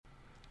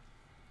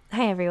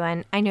Hi,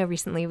 everyone. I know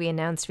recently we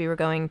announced we were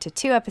going to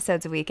 2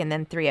 episodes a week and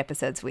then 3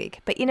 episodes a week.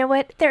 But you know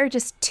what? There are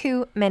just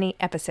too many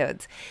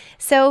episodes.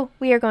 So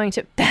we are going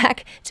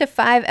back to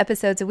 5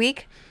 episodes a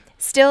week.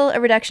 Still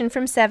a reduction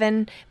from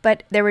 7,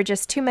 but there were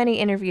just too many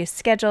interviews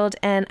scheduled,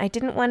 and I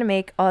didn't want to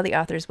make all the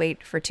authors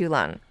wait for too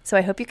long. So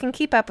I hope you can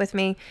keep up with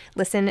me.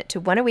 Listen to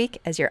 1 a week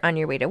as you're on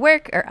your way to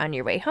work or on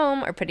your way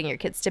home or putting your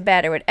kids to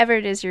bed or whatever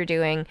it is you're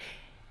doing.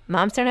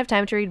 Moms Don't Have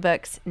Time to Read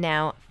Books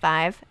now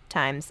 5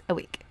 times a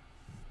week.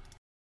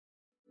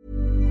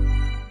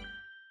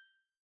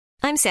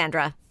 I'm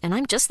Sandra, and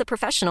I'm just the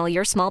professional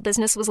your small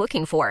business was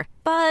looking for.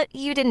 But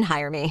you didn't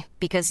hire me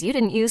because you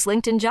didn't use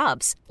LinkedIn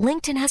Jobs.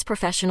 LinkedIn has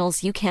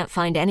professionals you can't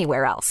find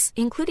anywhere else,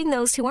 including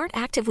those who aren't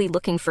actively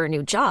looking for a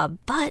new job,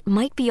 but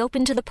might be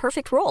open to the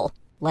perfect role,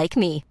 like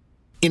me.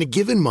 In a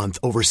given month,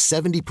 over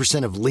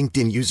 70% of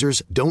LinkedIn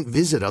users don't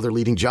visit other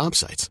leading job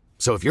sites.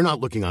 So if you're not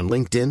looking on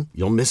LinkedIn,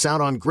 you'll miss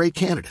out on great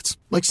candidates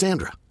like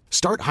Sandra.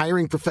 Start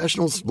hiring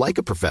professionals like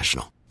a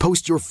professional.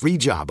 Post your free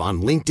job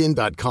on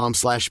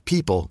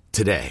linkedin.com/people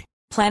today.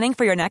 Planning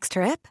for your next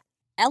trip?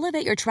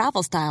 Elevate your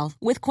travel style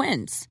with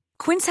Quince.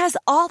 Quince has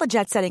all the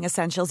jet-setting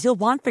essentials you'll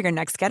want for your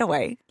next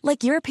getaway,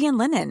 like European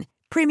linen,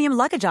 premium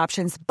luggage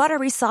options,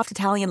 buttery soft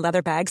Italian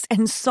leather bags,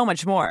 and so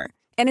much more.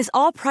 And is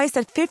all priced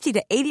at 50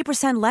 to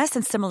 80% less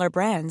than similar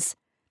brands.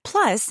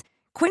 Plus,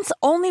 Quince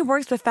only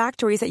works with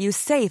factories that use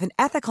safe and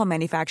ethical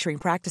manufacturing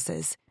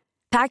practices.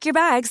 Pack your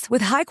bags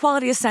with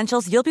high-quality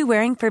essentials you'll be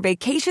wearing for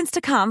vacations to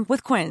come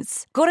with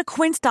Quince. Go to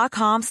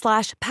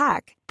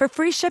quince.com/pack for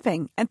free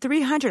shipping and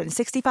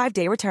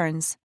 365-day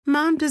returns.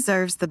 Mom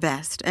deserves the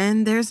best,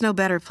 and there's no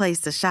better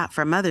place to shop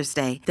for Mother's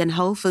Day than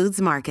Whole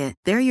Foods Market.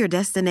 They're your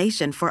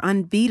destination for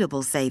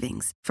unbeatable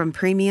savings, from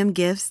premium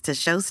gifts to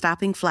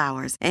show-stopping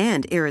flowers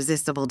and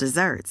irresistible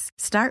desserts.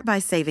 Start by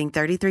saving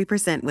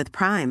 33% with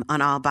Prime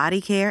on all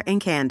body care and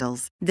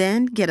candles.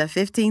 Then get a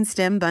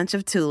 15-stem bunch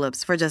of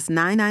tulips for just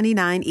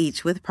 $9.99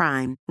 each with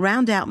Prime.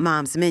 Round out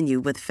Mom's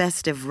menu with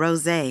festive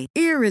rosé,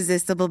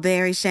 irresistible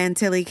berry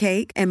chantilly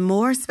cake, and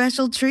more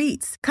special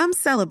treats. Come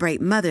celebrate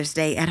Mother's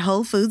Day at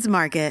Whole Foods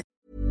Market.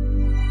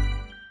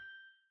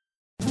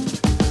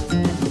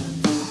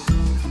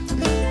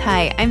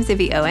 Hi, I'm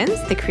Zibby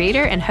Owens, the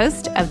creator and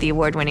host of the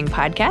award-winning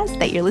podcast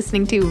that you're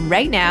listening to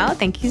right now.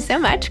 Thank you so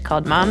much,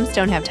 called Moms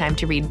Don't Have Time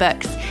to Read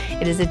Books.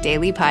 It is a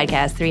daily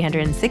podcast,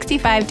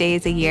 365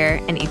 days a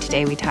year, and each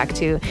day we talk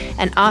to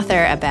an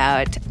author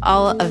about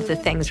all of the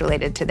things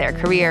related to their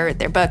career,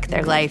 their book,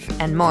 their life,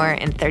 and more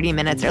in 30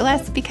 minutes or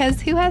less,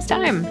 because who has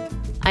time?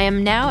 I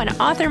am now an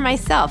author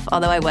myself,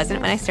 although I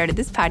wasn't when I started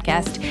this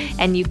podcast,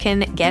 and you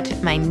can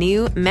get my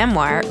new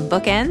memoir,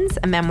 Bookends,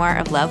 a memoir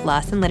of love,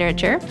 loss, and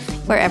literature,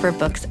 wherever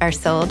books are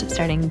sold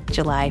starting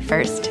July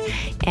 1st,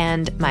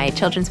 and my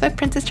children's book,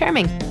 Princess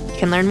Charming. You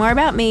can learn more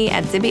about me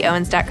at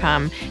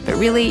zibbyowens.com, but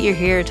really you're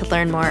here to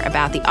learn more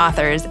about the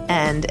authors,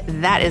 and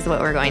that is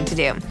what we're going to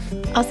do.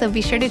 Also,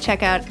 be sure to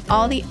check out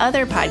all the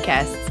other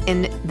podcasts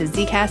in the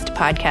Zcast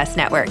Podcast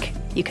Network.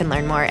 You can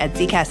learn more at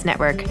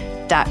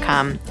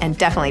zcastnetwork.com and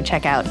definitely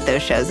check out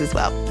those shows as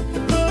well.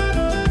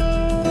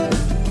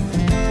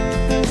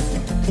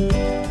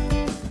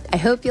 I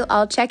hope you'll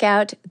all check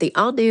out the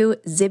all-new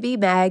Zibby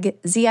Mag,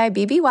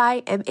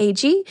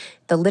 ZIBBY-MAG,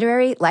 the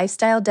literary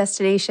lifestyle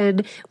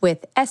destination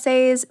with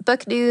essays,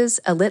 book news,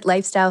 a lit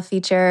lifestyle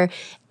feature,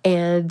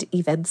 and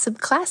even some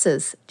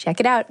classes. Check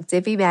it out,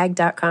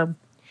 zibbymag.com.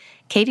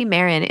 Catie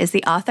Marron is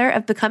the author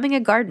of Becoming a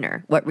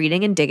Gardener, What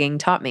Reading and Digging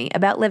Taught Me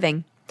About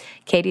Living.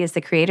 Catie is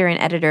the creator and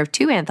editor of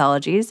 2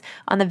 anthologies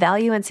on the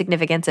value and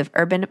significance of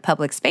urban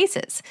public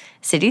spaces,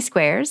 City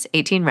Squares,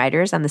 18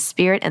 writers on the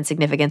spirit and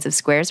significance of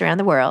squares around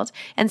the world,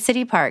 and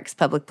City Parks,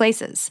 Public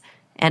Places,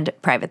 and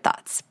Private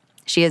Thoughts.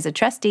 She is a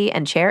trustee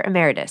and chair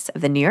emeritus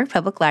of the New York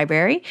Public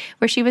Library,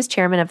 where she was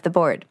chairman of the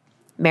board.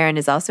 Marron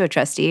is also a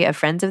trustee of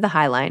Friends of the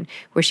High Line,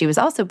 where she was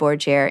also board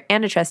chair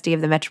and a trustee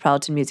of the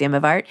Metropolitan Museum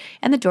of Art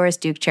and the Doris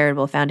Duke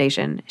Charitable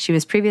Foundation. She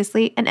was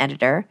previously an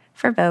editor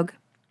for Vogue.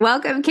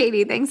 Welcome,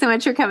 Catie. Thanks so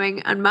much for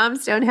coming on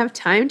Moms Don't Have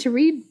Time to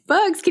Read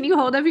Books. Can you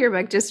hold up your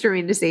book just for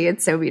me to see?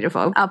 It's so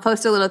beautiful. I'll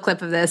post a little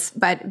clip of this,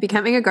 but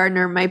Becoming a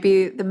Gardener might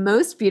be the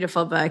most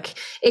beautiful book.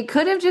 It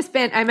could have just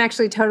been, I'm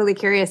actually totally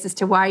curious as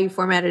to why you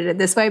formatted it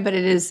this way, but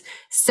it is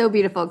so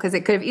beautiful because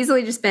it could have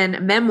easily just been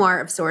a memoir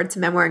of sorts, a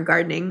memoir in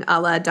gardening,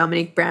 a la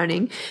Dominique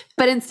Browning,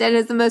 but instead it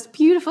has the most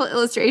beautiful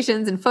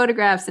illustrations and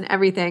photographs and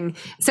everything.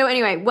 So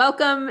anyway,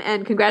 welcome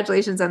and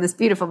congratulations on this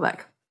beautiful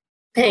book.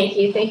 Thank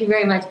you. Thank you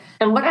very much.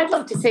 And what I'd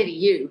love to say to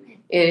you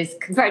is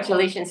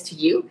congratulations to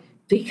you,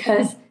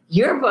 because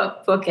your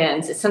book,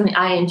 Bookends, is something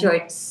I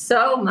enjoyed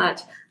so much.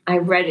 I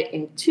read it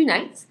in 2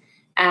 nights,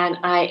 and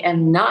I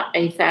am not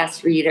a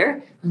fast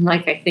reader,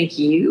 unlike I think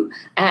you.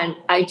 And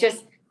I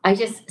just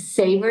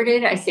savored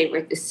it. I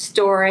savored the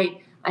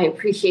story. I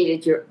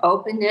appreciated your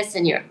openness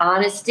and your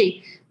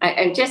honesty.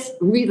 I just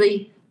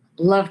really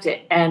loved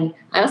it. And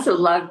I also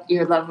loved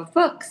your love of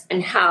books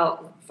and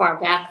how far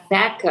back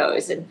that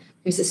goes. And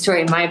there's a story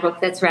in my book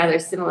that's rather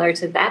similar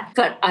to that.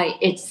 But I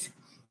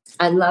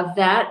love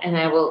that, and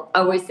I will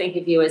always think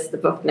of you as the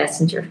book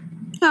messenger.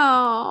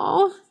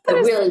 Oh, so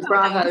really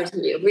bravo to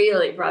you.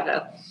 Really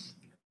bravo.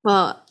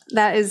 Well,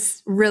 that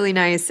is really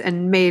nice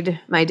and made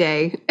my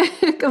day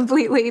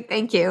completely.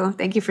 Thank you.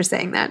 Thank you for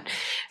saying that.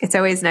 It's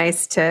always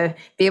nice to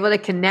be able to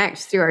connect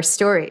through our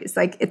stories.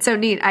 Like, it's so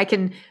neat.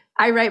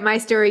 I write my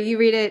story, you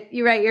read it,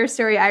 you write your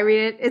story, I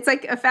read it. It's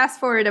like a fast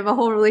forward of a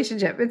whole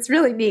relationship. It's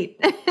really neat.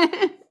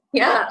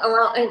 Yeah.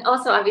 Well, and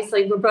also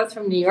obviously we're both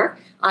from New York.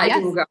 I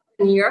didn't grow up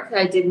in New York.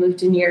 I did move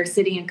to New York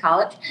City in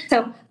college.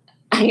 So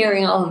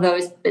hearing all of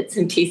those bits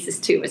and pieces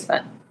too was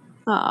fun.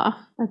 Oh,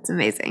 that's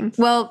amazing.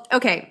 Well,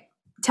 okay.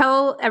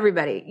 Tell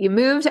everybody, you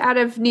moved out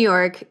of New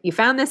York, you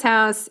found this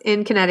house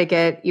in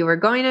Connecticut, you were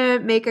going to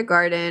make a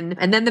garden,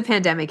 and then the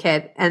pandemic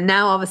hit, and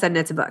now all of a sudden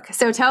it's a book.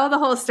 So tell the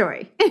whole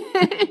story.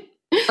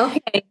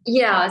 Okay.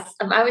 Yes.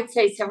 I would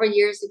say several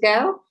years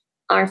ago,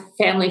 our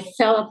family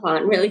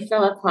really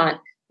fell upon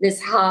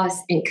this house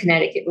in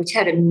Connecticut, which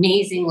had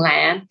amazing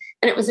land,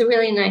 and it was a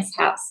really nice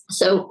house.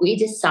 So we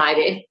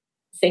decided,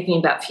 thinking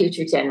about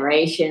future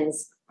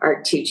generations,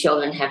 our two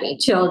children having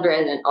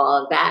children and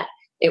all of that,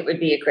 it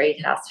would be a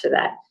great house for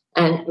that.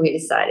 And we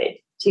decided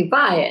to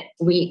buy it.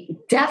 We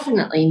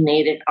definitely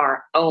made it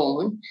our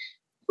own,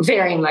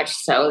 very much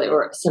so. There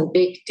were some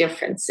big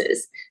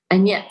differences.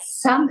 And yet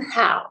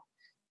somehow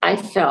I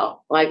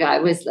felt like I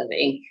was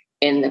living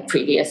in the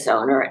previous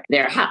owner,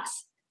 their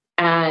house.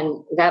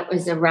 And that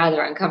was a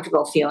rather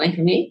uncomfortable feeling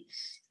for me.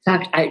 In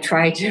fact, I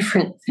tried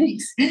different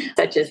things,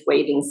 such as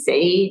waving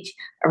sage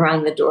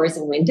around the doors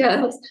and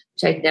windows,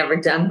 which I'd never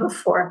done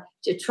before,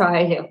 to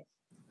try to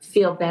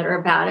feel better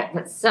about it.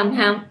 But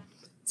somehow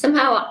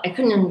I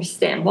couldn't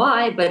understand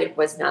why, but it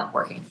was not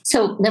working.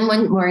 So then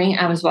one morning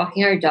I was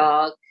walking our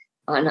dog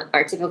on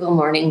our typical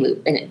morning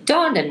loop, and it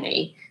dawned on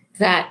me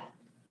that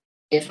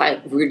if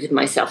I rooted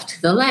myself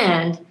to the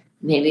land,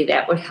 maybe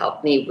that would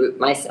help me root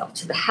myself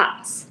to the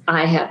house.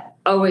 I have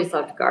always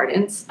loved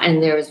gardens,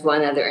 and there was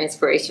one other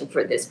inspiration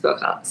for this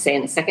book I'll say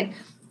in a second.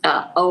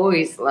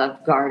 Always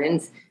loved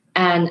gardens,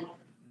 and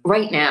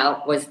right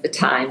now was the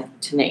time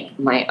to make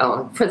my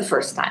own for the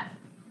first time.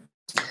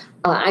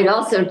 I'd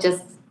also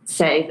just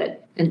say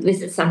that, and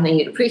this is something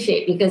you'd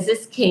appreciate because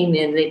this came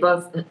in,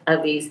 both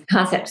of these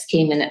concepts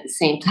came in at the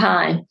same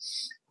time,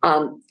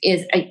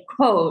 is a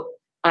quote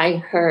I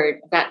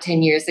heard about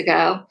 10 years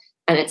ago,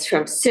 and it's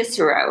from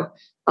Cicero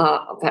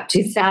about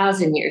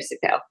 2,000 years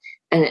ago.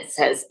 And it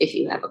says, if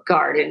you have a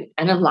garden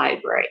and a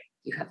library,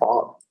 you have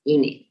all you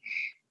need.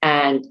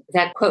 And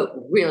that quote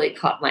really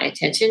caught my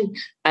attention.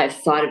 I've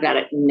thought about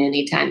it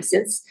many times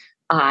since.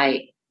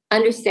 I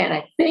understand,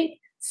 I think,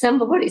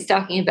 some of what he's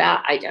talking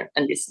about. I don't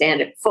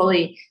understand it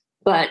fully,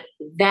 but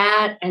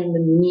that and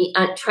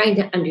trying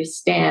to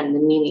understand the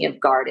meaning of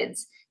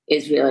gardens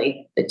is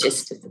really the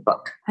gist of the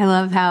book. I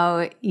love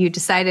how you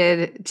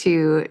decided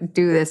to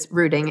do this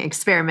rooting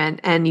experiment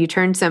and you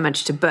turned so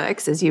much to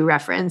books, as you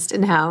referenced,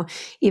 and how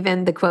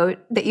even the quote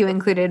that you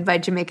included by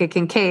Jamaica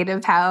Kincaid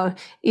of how,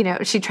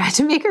 she tried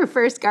to make her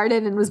first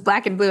garden and was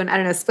black and blue and, I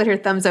don't know, split her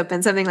thumbs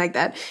open, something like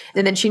that.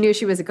 And then she knew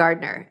she was a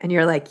gardener. And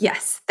you're like,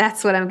 yes,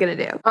 that's what I'm going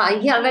to do.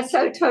 Yeah, that's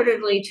so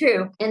totally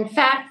true. In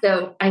fact,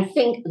 though, I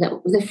think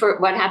that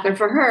what happened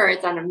for her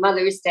is on a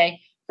Mother's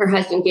Day, her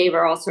husband gave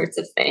her all sorts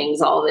of things,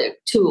 all the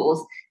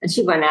tools, and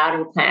she went out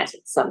and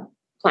planted some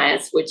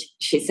plants, which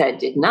she said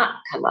did not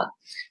come up.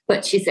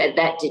 But she said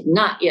that did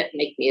not yet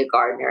make me a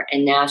gardener,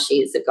 and now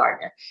she is a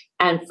gardener.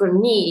 And for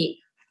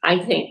me, I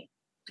think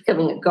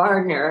becoming a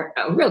gardener,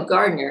 a real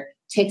gardener,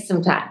 takes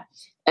some time,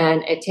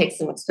 and it takes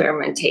some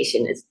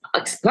experimentation.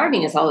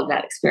 Gardening is all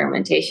about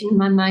experimentation in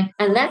my mind.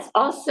 And that's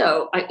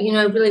also, I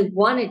really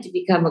wanted to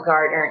become a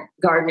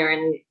gardener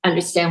and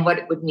understand what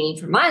it would mean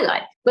for my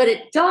life. But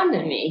it dawned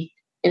on me,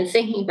 in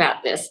thinking about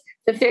this,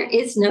 that there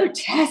is no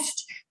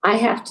test I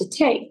have to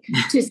take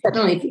to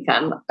suddenly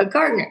become a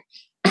gardener.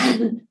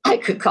 I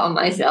could call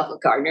myself a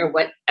gardener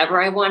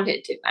whenever I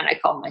wanted to, and I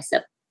called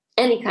myself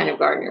any kind of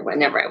gardener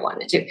whenever I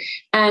wanted to.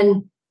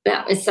 And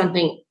that was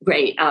something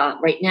great.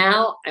 Right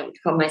now, I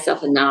would call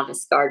myself a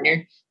novice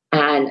gardener,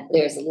 and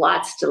there's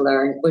lots to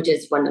learn, which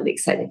is one of the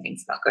exciting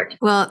things about gardening.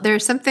 Well,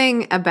 there's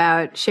something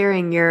about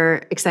sharing your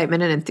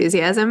excitement and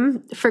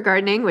enthusiasm for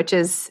gardening, which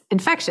is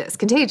infectious,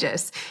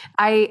 contagious.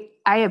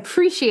 I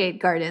appreciate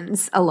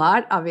gardens a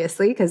lot,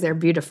 obviously, because they're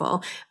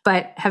beautiful,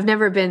 but have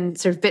never been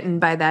sort of bitten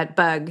by that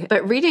bug.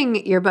 But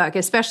reading your book,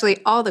 especially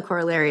all the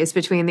corollaries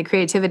between the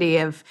creativity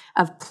of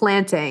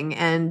planting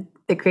and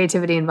the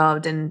creativity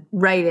involved in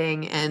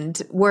writing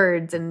and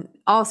words and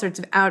all sorts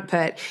of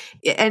output.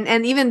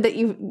 And even that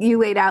you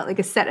laid out like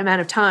a set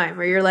amount of time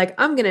where you're like,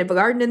 I'm going to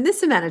garden in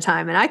this amount of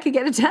time and I could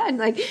get it done.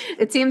 Like,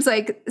 it seems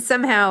like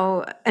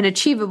somehow an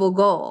achievable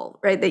goal,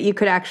 right? That you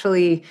could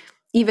actually,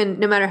 even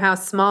no matter how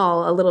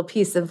small, a little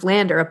piece of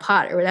land or a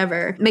pot or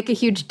whatever, make a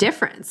huge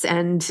difference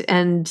and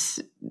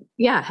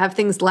have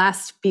things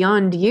last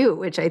beyond you,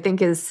 which I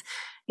think is,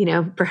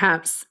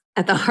 perhaps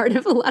at the heart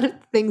of a lot of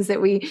things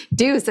that we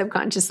do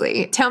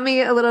subconsciously. Tell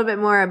me a little bit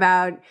more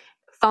about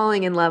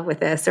falling in love with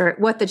this, or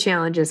what the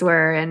challenges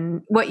were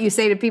and what you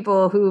say to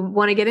people who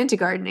want to get into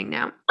gardening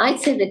now.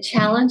 I'd say the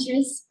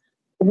challenges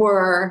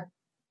were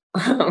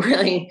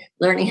really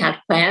learning how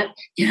to plant,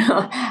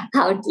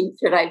 how deep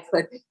should I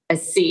put a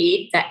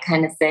seed, that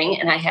kind of thing.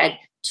 And I had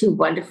two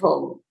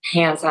wonderful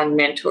hands-on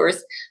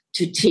mentors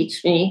to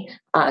teach me,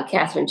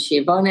 Catherine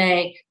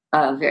Schiavone,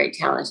 a very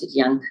talented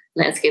young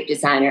landscape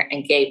designer,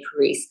 and Gabe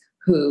Parise,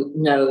 who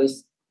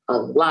knows a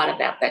lot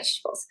about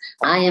vegetables.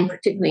 I am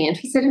particularly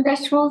interested in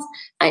vegetables.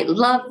 I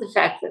love the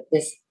fact that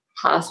this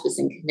house was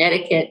in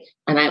Connecticut,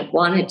 and I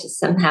wanted to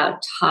somehow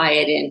tie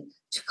it in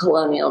to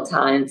colonial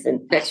times,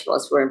 and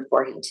vegetables were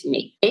important to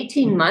me.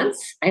 18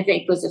 months, I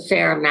think, was a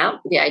fair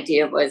amount. The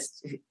idea was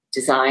to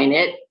design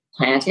it,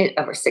 plant it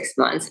over 6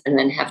 months, and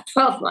then have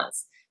 12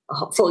 months,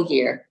 a full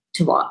year,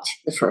 to watch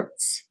the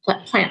first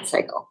plant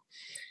cycle.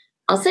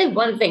 I'll say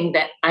one thing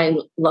that I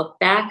look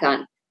back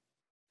on.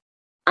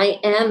 I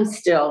am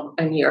still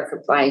a New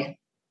Yorker by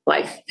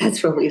life.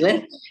 That's where we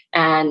live.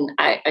 And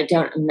I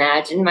don't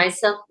imagine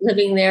myself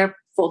living there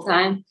full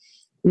time.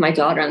 My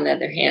daughter, on the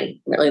other hand,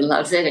 really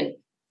loves it and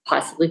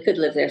possibly could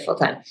live there full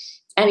time.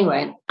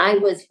 Anyway, I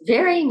was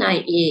very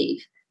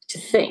naive to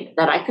think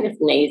that I could have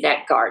made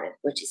that garden,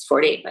 which is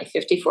 48 by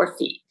 54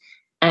 feet.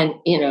 And,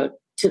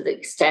 to the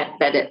extent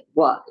that it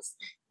was,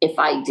 if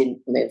I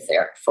didn't live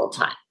there full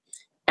time.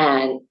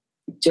 And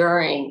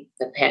during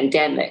the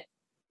pandemic,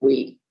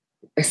 we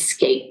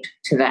escaped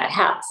to that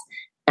house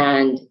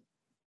and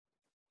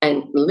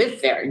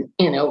lived there,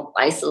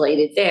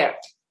 isolated there.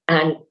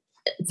 And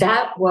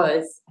that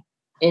was,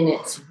 in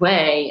its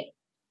way,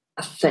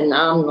 a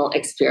phenomenal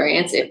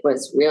experience. It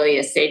was really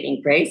a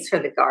saving grace for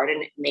the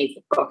garden. It made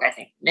the book, I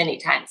think, many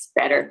times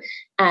better.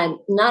 And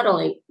not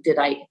only did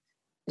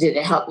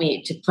it help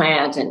me to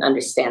plant and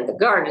understand the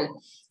garden,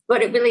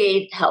 but it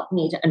really helped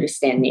me to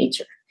understand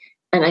nature.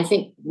 And I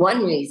think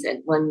one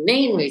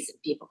main reason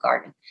people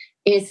garden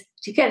is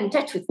to get in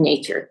touch with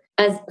nature.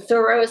 As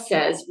Thoreau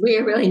says, we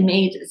are really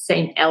made of the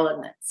same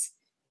elements.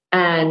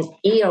 And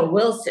E.O.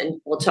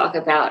 Wilson will talk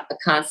about a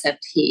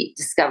concept he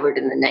discovered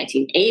in the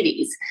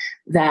 1980s,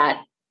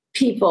 that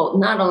people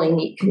not only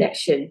need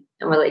connection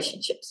and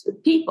relationships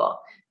with people,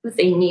 but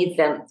they need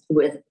them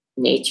with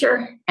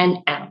nature and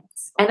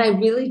animals. And I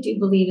really do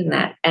believe in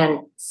that. And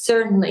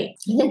certainly,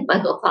 I think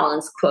Michael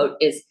Pollan's quote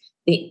is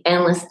the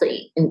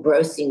endlessly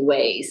engrossing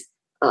ways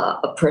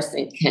a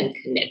person can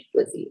connect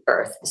with the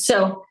earth.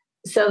 So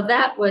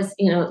that was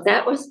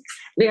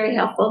very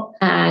helpful.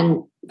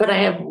 But I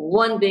have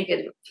one big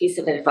piece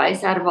of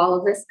advice out of all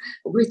of this,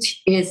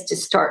 which is to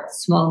start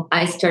small.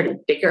 I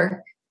started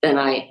bigger than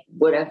I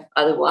would have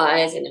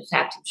otherwise. And in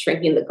fact, I'm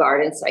shrinking the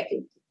garden so I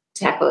can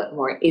tackle it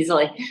more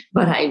easily.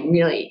 But I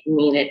really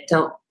mean it.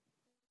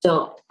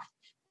 Don't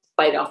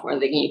bite off more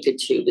than you could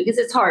chew, because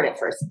it's hard at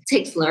first. It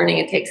takes learning,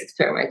 it takes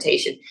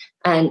experimentation,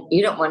 and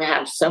you don't want to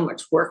have so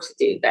much work to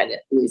do that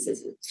it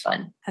loses its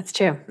fun. That's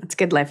true. That's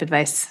good life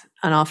advice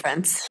on all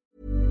fronts.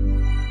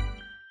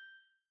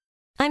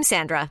 I'm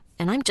Sandra,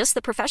 and I'm just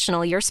the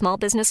professional your small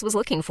business was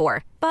looking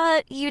for.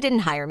 But you didn't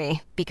hire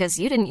me because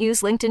you didn't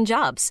use LinkedIn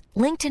Jobs.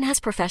 LinkedIn has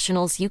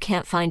professionals you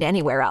can't find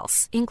anywhere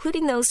else,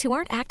 including those who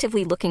aren't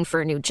actively looking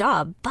for a new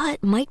job,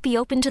 but might be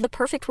open to the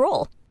perfect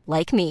role,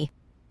 like me.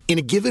 In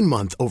a given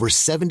month, over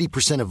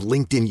 70% of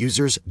LinkedIn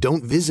users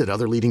don't visit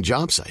other leading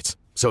job sites.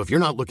 So if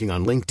you're not looking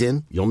on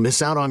LinkedIn, you'll miss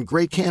out on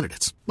great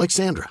candidates like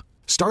Sandra.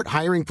 Start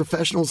hiring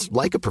professionals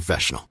like a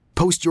professional.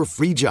 Post your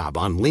free job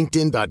on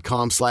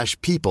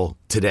linkedin.com/people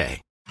today.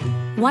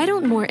 Why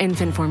don't more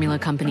infant formula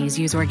companies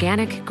use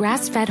organic,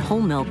 grass-fed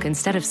whole milk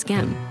instead of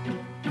skim?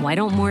 Why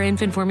don't more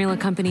infant formula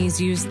companies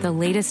use the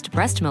latest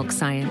breast milk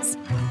science?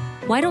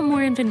 Why don't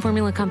more infant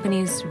formula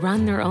companies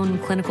run their own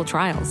clinical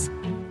trials?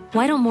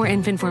 Why don't more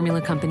infant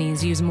formula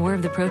companies use more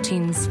of the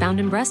proteins found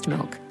in breast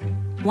milk?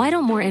 Why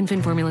don't more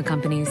infant formula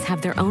companies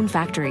have their own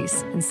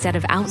factories instead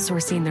of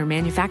outsourcing their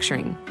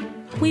manufacturing?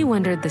 We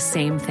wondered the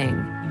same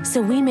thing.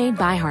 So we made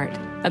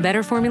ByHeart, a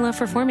better formula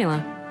for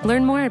formula.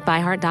 Learn more at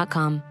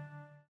byheart.com.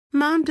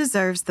 Mom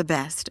deserves the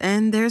best,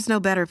 and there's no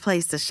better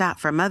place to shop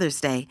for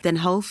Mother's Day than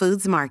Whole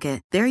Foods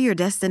Market. They're your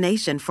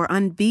destination for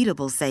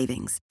unbeatable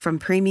savings, from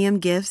premium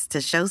gifts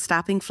to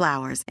show-stopping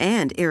flowers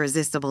and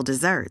irresistible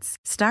desserts.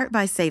 Start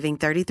by saving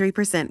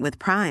 33% with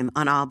Prime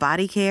on all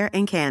body care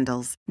and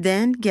candles.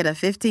 Then get a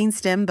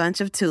 15-stem bunch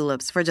of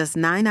tulips for just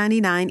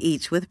 $9.99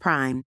 each with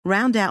Prime.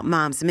 Round out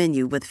Mom's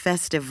menu with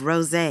festive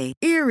rosé,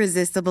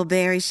 irresistible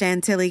berry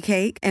chantilly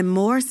cake, and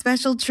more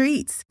special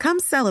treats. Come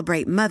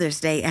celebrate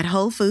Mother's Day at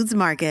Whole Foods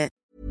Market.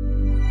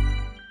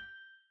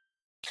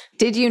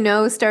 Did you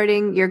know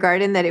starting your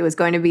garden that it was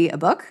going to be a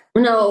book?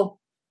 No,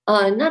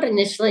 not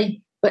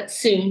initially, but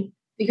soon,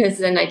 because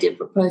then I did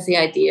propose the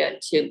idea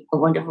to a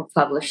wonderful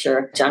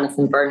publisher,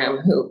 Jonathan Burnham,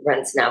 who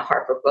runs now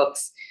Harper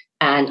Books,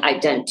 and I'd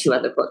done 2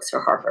 other books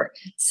for Harper.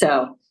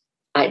 So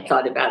I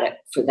thought about it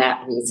for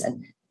that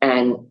reason,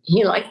 and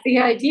he liked the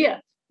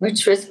idea,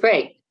 which was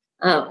great.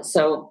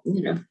 So,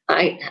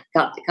 I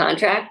got the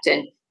contract,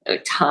 and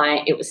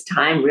it was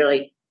time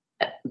really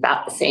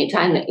about the same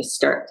time that you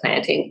start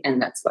planting, and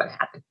that's what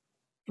happened.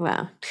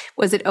 Wow.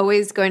 Was it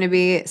always going to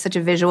be such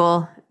a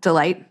visual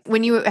delight?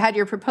 When you had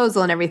your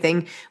proposal and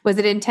everything, was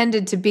it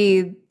intended to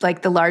be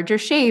like the larger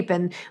shape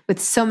and with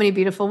so many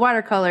beautiful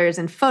watercolors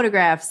and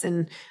photographs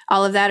and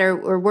all of that?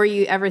 Or were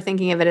you ever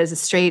thinking of it as a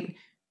straight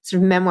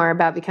sort of memoir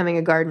about becoming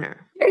a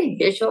gardener? Very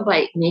visual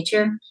by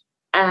nature.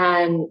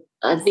 And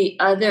one of the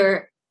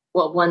other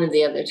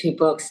two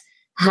books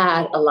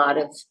had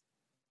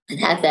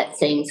that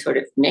same sort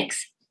of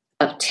mix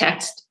of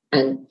text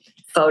and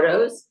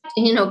photos.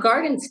 And,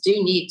 gardens do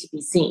need to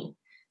be seen,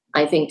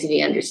 I think, to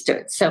be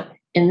understood. So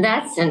in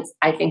that sense,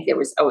 I think there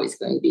was always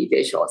going to be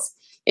visuals.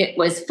 It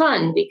was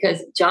fun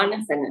because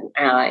Jonathan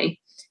and I,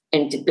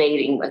 in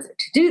debating whether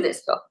to do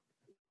this book,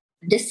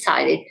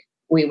 decided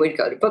we would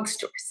go to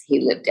bookstores. He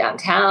lived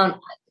downtown, I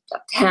lived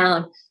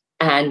uptown,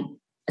 and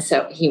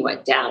so he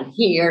went down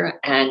here,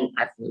 and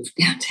I've moved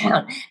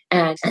downtown.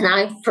 And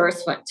I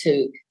first went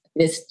to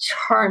this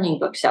charming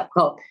bookshop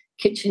called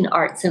Kitchen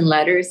Arts and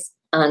Letters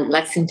on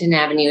Lexington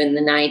Avenue in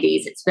the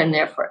 90s. It's been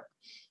there for,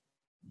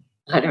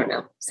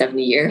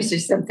 70 years or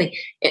something.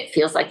 It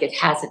feels like it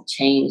hasn't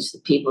changed.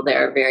 The people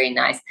there are very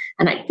nice.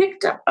 And I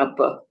picked up a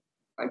book,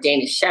 A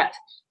Danish Chef,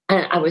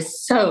 and I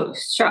was so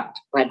struck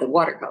by the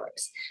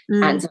watercolors.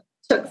 And so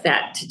I took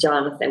that to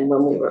Jonathan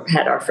when we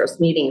had our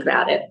first meeting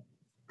about it.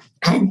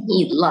 And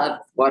he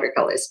loved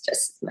watercolors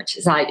just as much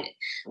as I did.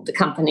 The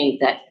company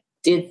that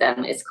did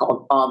them is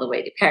called All the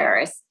Way to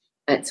Paris.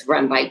 It's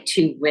run by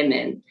two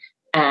women.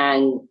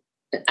 And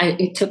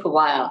it took a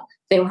while.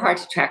 They were hard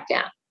to track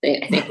down.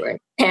 I think we were in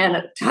Japan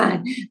at the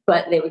time,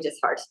 but they were just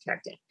hard to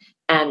track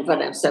down.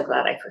 But I'm so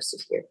glad I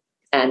persevered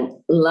and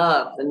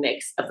love the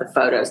mix of the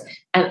photos.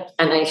 And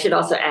I should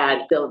also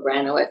add Bill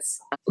Branowitz,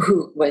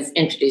 who was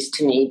introduced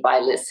to me by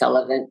Liz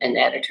Sullivan, an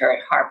editor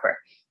at Harper,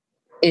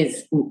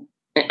 is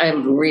a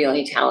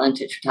really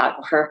talented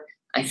photographer.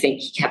 I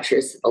think he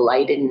captures the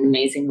light in an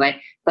amazing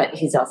way, but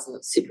he's also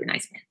a super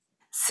nice man.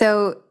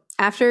 So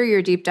after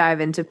your deep dive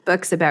into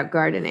books about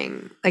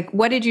gardening,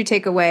 what did you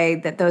take away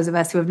that those of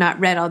us who have not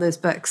read all those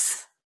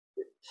books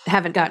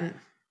haven't gotten?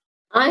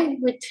 I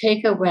would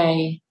take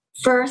away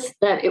first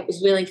that it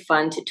was really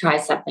fun to try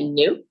something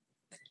new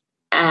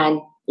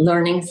and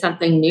learning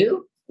something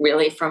new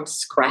really from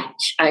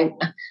scratch. I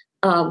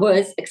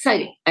was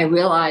exciting. I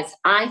realized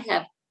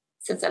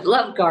since I've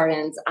loved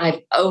gardens,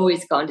 I've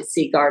always gone to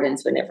see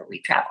gardens whenever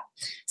we travel.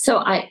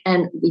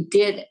 And we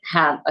did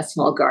have a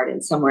small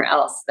garden somewhere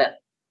else that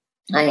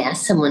I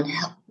asked someone to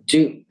help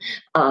do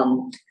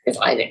because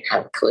I didn't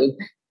have a clue.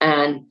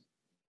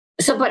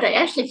 But I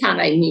actually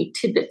found I knew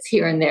tidbits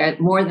here and there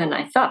more than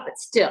I thought, but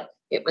still,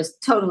 it was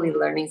totally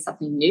learning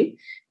something new.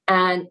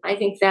 And I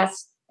think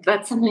that's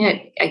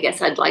something I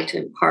guess I'd like to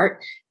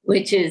impart,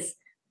 which is,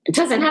 it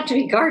doesn't have to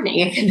be gardening.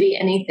 It can be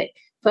anything,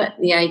 but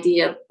the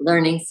idea of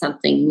learning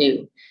something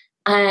new.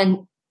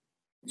 And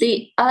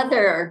the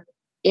other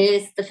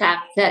is the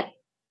fact that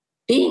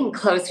being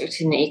closer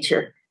to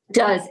nature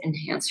does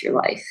enhance your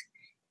life.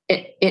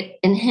 It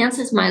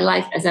enhances my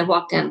life as I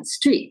walk down the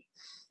street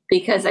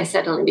because I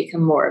suddenly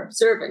become more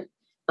observant.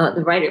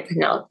 The writer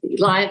Penelope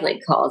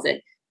Lively calls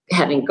it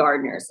having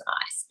gardener's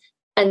eyes.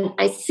 And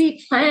I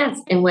see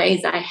plants in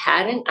ways I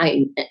hadn't.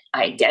 I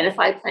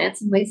identify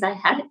plants in ways I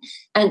hadn't.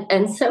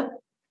 And so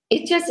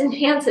it just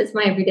enhances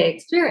my everyday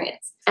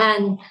experience.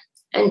 And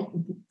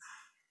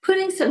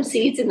putting some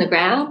seeds in the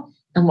ground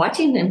and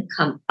watching them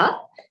come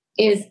up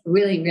is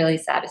really, really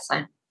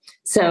satisfying.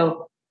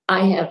 So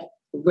I have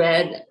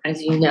read,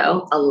 as you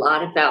know, a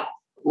lot about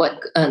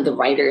what the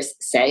writers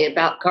say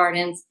about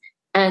gardens.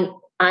 And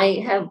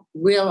I have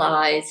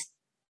realized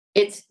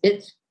it's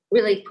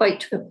really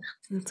quite true.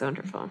 That's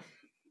wonderful.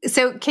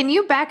 So can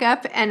you back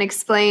up and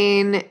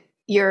explain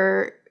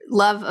your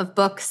love of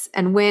books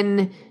and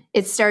when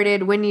you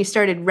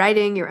started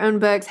writing your own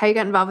books, how you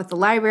got involved with the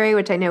library,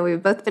 which I know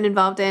we've both been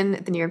involved in,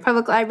 at the New York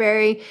Public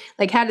Library?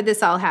 How did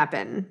this all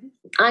happen?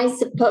 I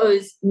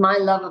suppose my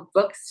love of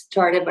books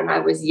started when I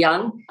was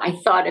young. I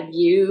thought of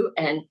you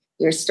and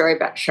your story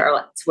about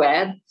Charlotte's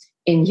Web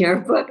in your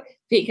book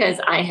because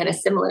I had a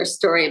similar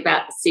story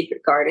about the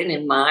secret garden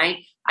in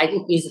mine. I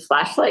didn't use a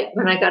flashlight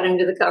when I got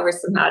into the cover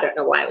somehow. I don't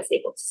know why I was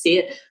able to see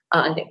it.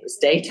 I think it was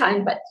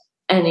daytime. But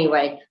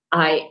anyway,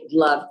 I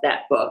loved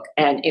that book.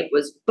 And it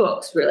was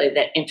books really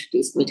that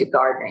introduced me to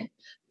gardening.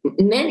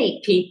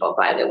 Many people,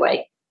 by the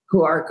way,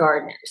 who are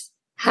gardeners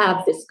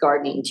have this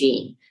gardening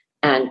gene,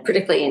 and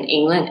particularly in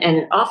England, and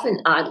it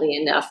often, oddly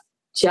enough,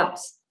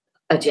 jumps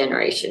a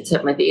generation. So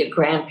it might be a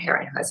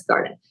grandparent who has a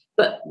garden.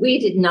 But we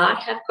did not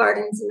have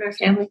gardens in our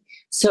family.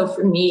 So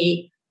for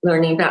me,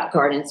 learning about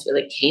gardens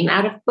really came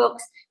out of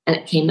books, and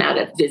it came out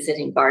of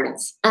visiting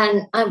gardens.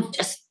 And I've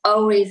just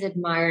always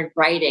admired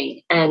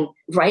writing and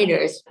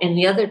writers. In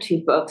the other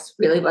two books,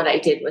 really what I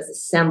did was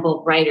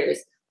assemble writers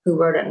who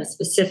wrote on a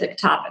specific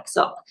topic.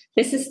 So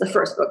this is the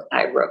first book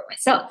I wrote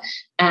myself.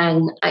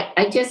 And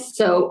I just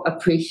so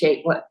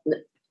appreciate what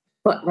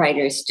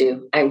writers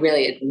do. I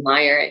really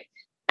admire it.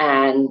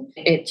 And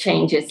it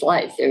changes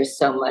life. There's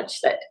so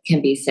much that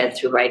can be said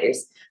through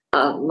writers.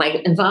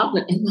 My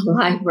involvement in the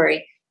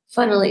library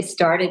funnily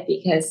started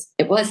because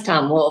it was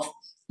Tom Wolfe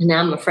and now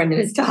I'm a friend of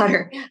his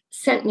daughter,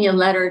 sent me a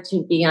letter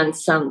to be on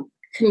some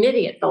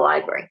committee at the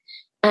library.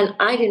 And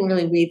I didn't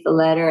really read the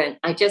letter, and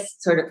I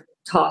just sort of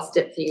tossed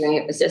it, figuring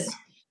it was just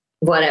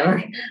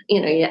whatever,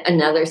 yet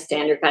another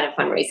standard kind of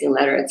fundraising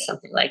letter and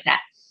something like that.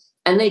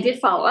 And they did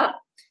follow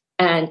up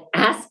and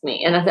asked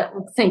me. And I thought,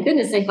 well, thank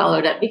goodness they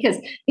followed up, because,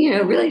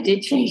 it really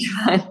did change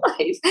my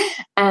life.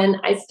 And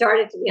I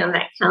started to be on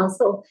that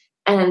council.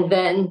 And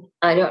then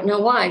I don't know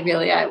why,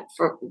 really,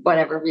 for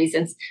whatever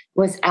reasons,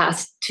 was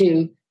asked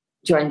to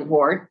join the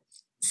board.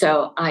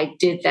 So I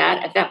did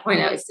that. At that point,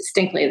 I was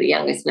distinctly the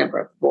youngest member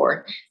of the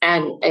board.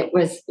 And it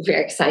was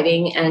very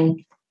exciting.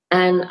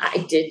 And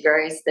I did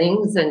various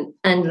things. And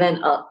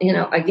then,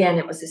 again,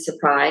 it was a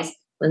surprise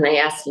when they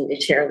asked me to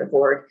chair the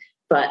board.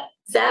 But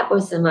that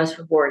was the most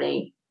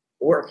rewarding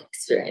work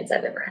experience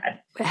I've ever had.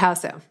 How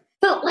so?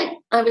 Felt like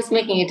I was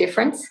making a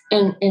difference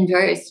in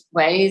various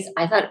ways.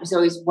 I thought it was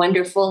always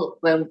wonderful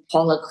when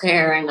Paul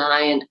Leclerc and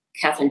I and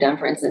Catherine Dunn,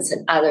 for instance,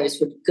 and others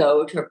would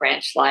go to a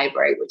branch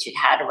library, which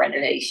had a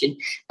renovation,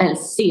 and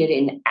see it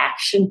in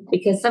action,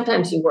 because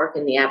sometimes you work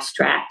in the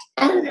abstract.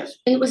 And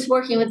it was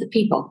working with the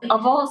people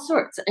of all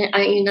sorts.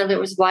 There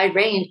was a wide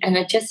range, and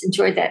I just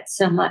enjoyed that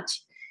so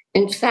much.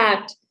 In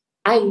fact,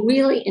 I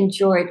really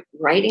enjoyed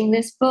writing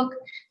this book.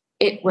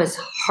 It was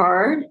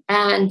hard,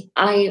 and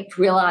I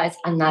realized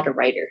I'm not a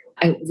writer.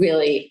 I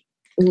really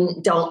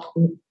don't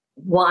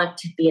want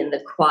to be in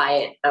the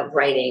quiet of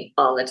writing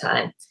all the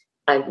time.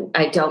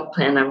 I don't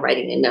plan on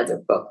writing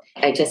another book.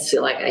 I just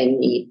feel like I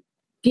need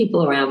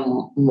people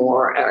around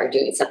more, or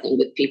doing something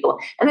with people.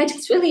 And I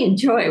just really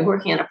enjoy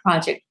working on a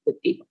project with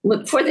people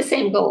for the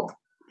same goal.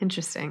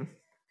 Interesting.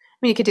 I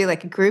mean, you could do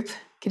like a group.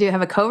 Could you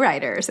have a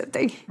co-writer or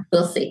something?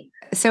 We'll see.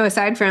 So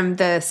aside from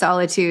the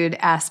solitary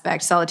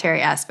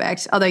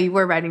aspect, although you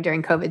were writing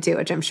during COVID too,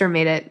 which I'm sure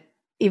made it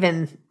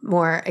even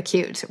more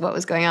acute what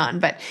was going on,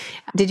 but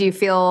did you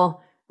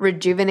feel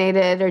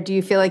rejuvenated, or do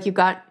you feel like you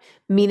got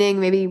meaning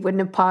maybe you wouldn't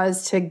have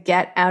paused to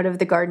get out of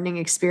the gardening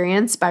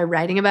experience by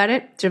writing about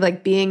it? Sort of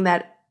like being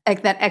that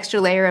extra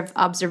layer of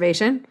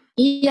observation?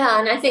 Yeah,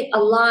 and I think a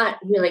lot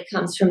really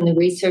comes from the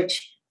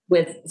research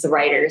with the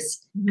writers.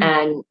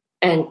 Mm-hmm.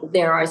 And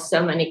there are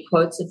so many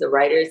quotes of the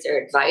writers,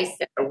 their advice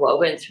that are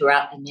woven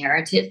throughout the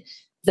narrative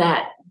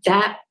that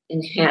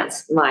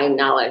enhanced my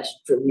knowledge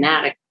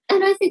dramatically.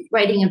 And I think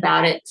writing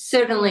about it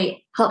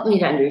certainly helped me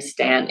to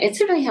understand. It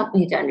certainly helped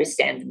me to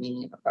understand the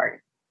meaning of a garden.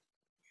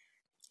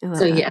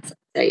 So yes, I'd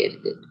say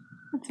it did.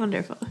 That's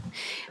wonderful.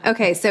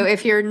 Okay, so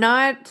if you're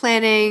not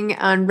planning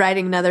on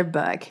writing another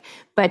book,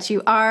 but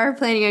you are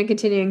planning on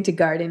continuing to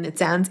garden, it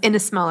sounds, in a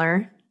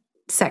smaller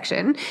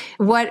section,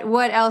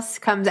 what else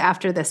comes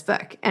after this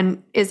book?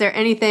 And is there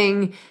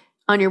anything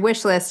on your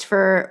wish list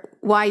for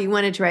why you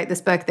wanted to write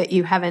this book that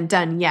you haven't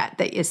done yet,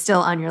 that is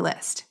still on your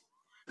list?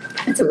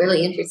 That's a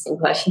really interesting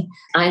question.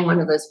 I'm one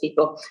of those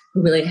people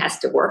who really has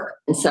to work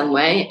in some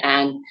way.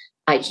 And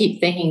I keep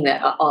thinking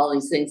that all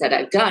these things that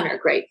I've done are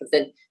great, but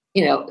then,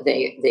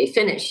 they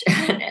finish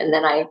and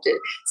then I have to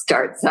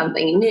start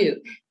something new.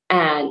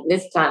 And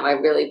this time I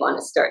really want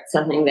to start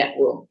something that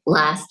will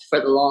last for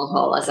the long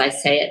haul, as I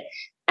say it.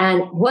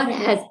 And what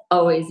has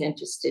always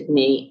interested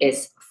me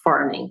is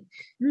farming.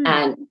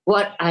 And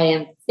what I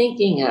am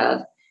thinking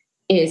of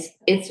is,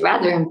 it's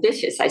rather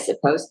ambitious, I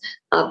suppose,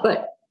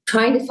 but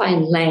trying to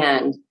find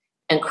land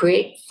and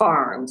create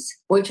farms,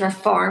 which are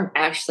farmed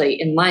actually,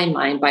 in my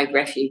mind, by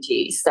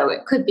refugees. So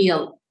it could be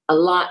a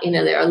lot,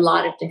 there are a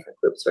lot of different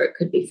groups where it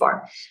could be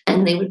farmed.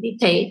 And they would be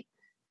paid.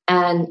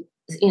 And,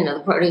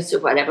 the produce or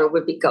whatever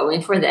would be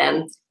going for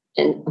them.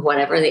 And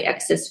whatever the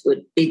excess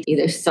would be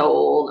either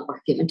sold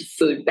or given to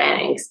food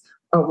banks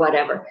or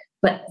whatever.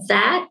 But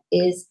that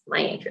is my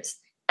interest.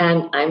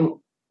 And I'm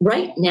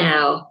right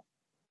now,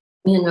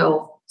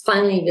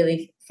 finally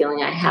really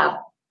feeling I have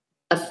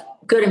a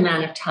good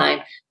amount of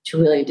time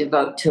to really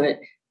devote to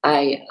it.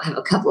 I have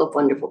a couple of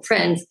wonderful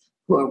friends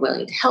who are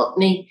willing to help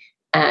me,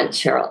 and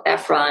Cheryl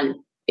Efron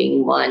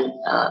being one,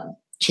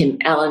 Kim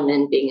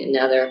Ellenman being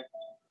another.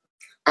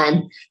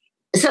 And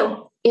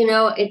so,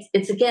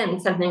 it's again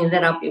something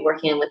that I'll be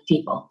working on with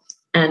people,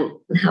 and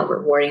how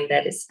rewarding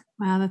that is.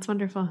 Wow, that's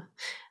wonderful.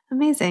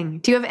 Amazing.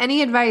 Do you have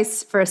any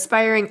advice for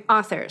aspiring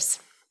authors?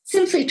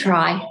 Simply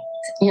try.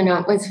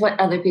 It's what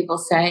other people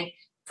say.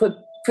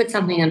 Put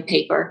something on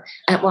paper.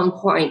 At one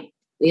point,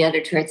 the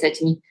editor had said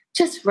to me,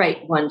 just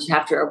write one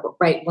chapter or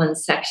write one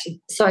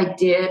section. So I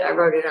did. I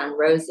wrote it on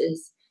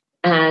roses,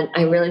 and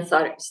I really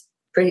thought it was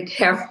pretty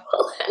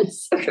terrible and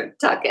sort of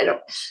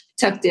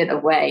tucked it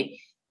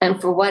away. And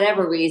for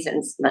whatever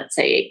reasons, let's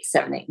say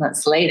 7, 8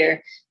 months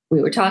later,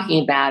 we were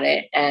talking about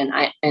it,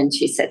 and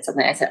she said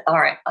something. I said, all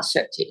right, I'll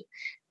show it to you.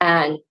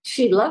 And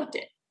she loved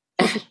it,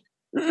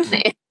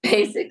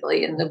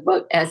 basically in the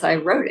book as I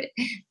wrote it.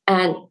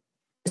 And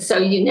so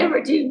you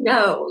never do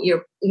know.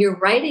 Your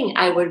writing,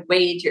 I would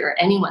wager,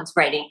 anyone's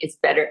writing is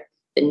better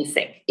than you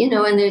think.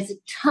 And there's a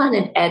ton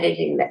of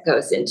editing that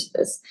goes into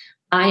this.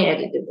 I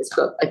edited this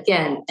book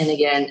again and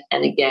again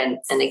and again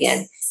and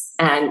again.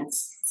 And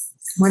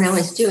when I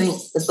was doing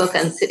the book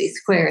on city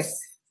squares,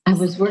 I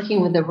was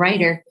working with a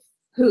writer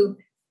who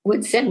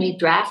would send me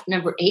draft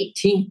number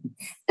 18.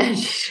 And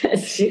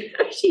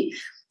she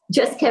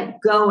just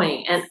kept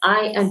going. And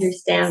I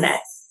understand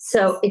that.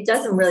 So it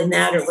doesn't really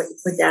matter what you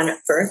put down at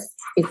first.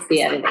 It's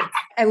the editing.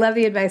 I love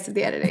the advice of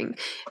the editing.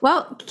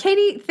 Well,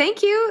 Catie,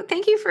 thank you.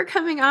 Thank you for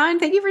coming on.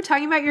 Thank you for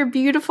talking about your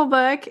beautiful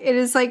book. It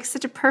is like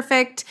such a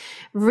perfect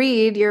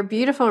read. You're a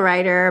beautiful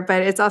writer,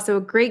 but it's also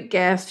a great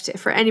gift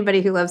for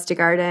anybody who loves to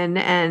garden,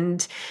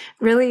 and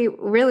really,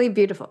 really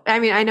beautiful. I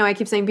mean, I know I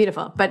keep saying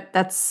beautiful, but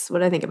that's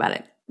what I think about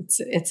it.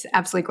 It's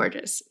absolutely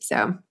gorgeous.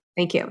 So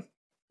thank you.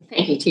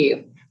 Thank you to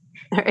you.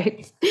 All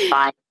right.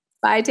 Bye.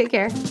 Bye. Take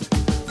care.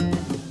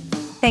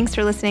 Thanks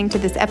for listening to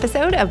this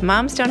episode of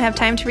Moms Don't Have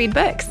Time to Read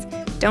Books.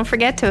 Don't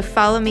forget to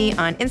follow me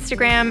on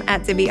Instagram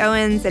at Zibby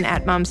Owens and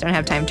at Moms Don't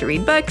Have Time to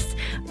Read Books.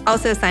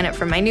 Also sign up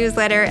for my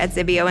newsletter at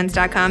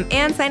zibbyowens.com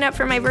and sign up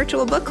for my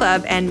virtual book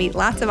club and meet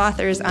lots of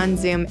authors on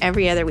Zoom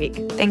every other week.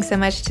 Thanks so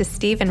much to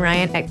Steve and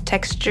Ryan at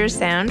Texture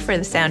Sound for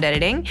the sound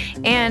editing.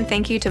 And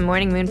thank you to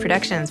Morning Moon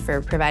Productions for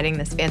providing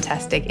this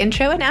fantastic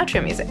intro and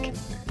outro music.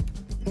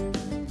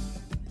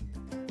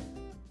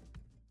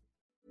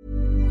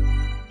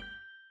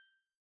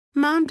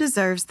 Mom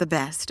deserves the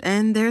best,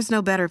 and there's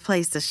no better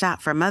place to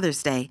shop for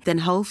Mother's Day than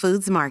Whole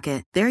Foods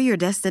Market. They're your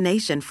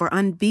destination for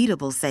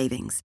unbeatable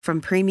savings,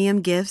 from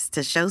premium gifts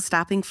to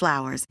show-stopping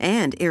flowers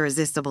and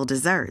irresistible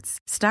desserts.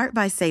 Start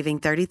by saving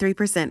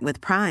 33%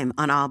 with Prime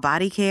on all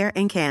body care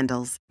and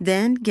candles.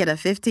 Then get a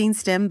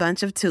 15-stem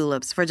bunch of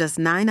tulips for just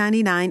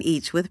 $9.99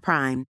 each with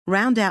Prime.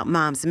 Round out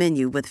Mom's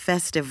menu with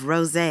festive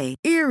rosé,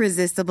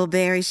 irresistible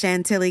berry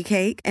chantilly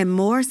cake, and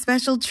more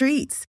special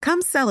treats.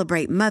 Come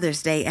celebrate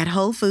Mother's Day at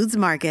Whole Foods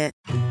Market.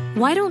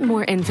 Why don't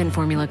more infant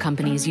formula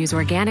companies use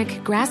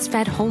organic,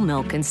 grass-fed whole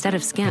milk instead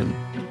of skim?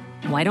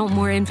 Why don't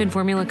more infant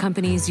formula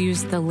companies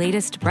use the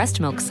latest breast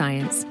milk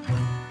science?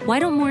 Why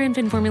don't more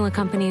infant formula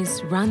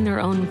companies run their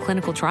own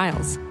clinical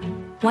trials?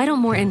 Why don't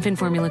more infant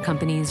formula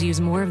companies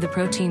use more of the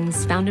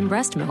proteins found in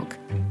breast milk?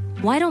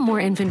 Why don't more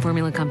infant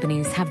formula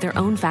companies have their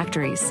own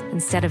factories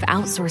instead of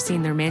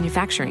outsourcing their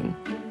manufacturing?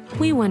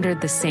 We wondered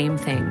the same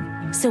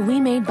thing. So we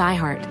made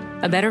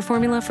ByHeart, a better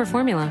formula for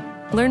formula.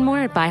 Learn more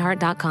at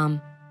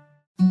byheart.com.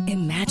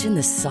 Imagine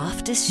the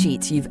softest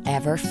sheets you've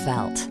ever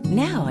felt.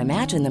 Now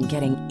imagine them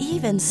getting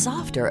even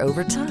softer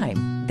over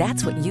time.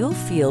 That's what you'll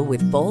feel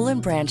with Boll &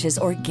 Branch's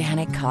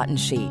organic cotton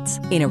sheets.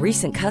 In a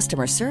recent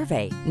customer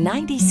survey,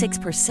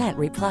 96%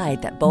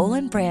 replied that Boll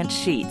 & Branch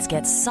sheets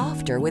get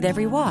softer with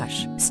every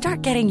wash.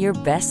 Start getting your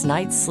best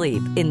night's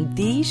sleep in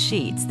these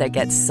sheets that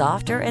get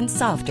softer and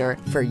softer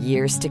for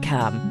years to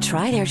come.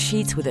 Try their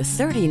sheets with a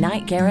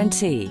 30-night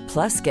guarantee.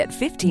 Plus, get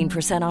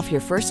 15% off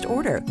your first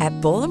order at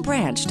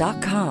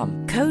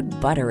bollandbranch.com. Code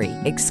BUTTERY.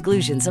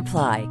 Exclusions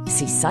apply.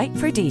 See site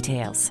for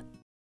details.